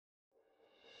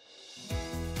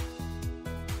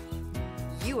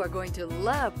You are going to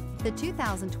love the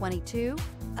 2022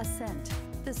 Ascent.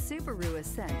 The Subaru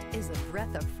Ascent is a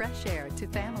breath of fresh air to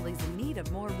families in need of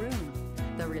more room.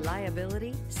 The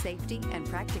reliability, safety, and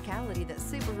practicality that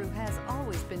Subaru has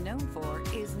always been known for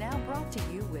is now brought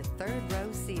to you with third-row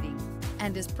seating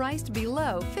and is priced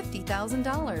below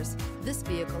 $50,000. This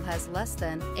vehicle has less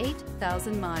than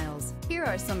 8,000 miles. Here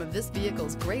are some of this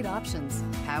vehicle's great options: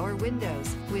 power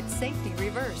windows with safety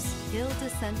reverse, hill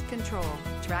descent control,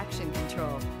 traction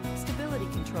control, stability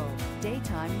control,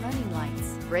 daytime running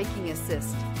lights, braking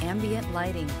assist, ambient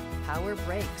lighting, power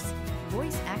brakes,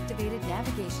 voice-activated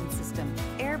navigation system,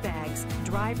 airbags,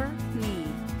 driver, knee.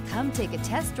 Come take a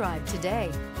test drive today.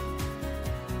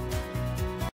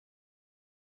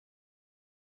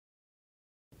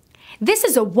 This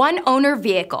is a one-owner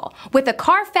vehicle with a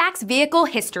Carfax Vehicle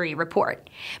History Report.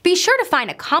 Be sure to find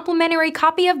a complimentary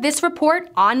copy of this report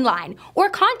online or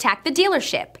contact the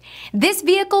dealership. This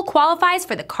vehicle qualifies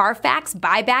for the Carfax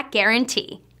Buyback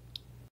Guarantee.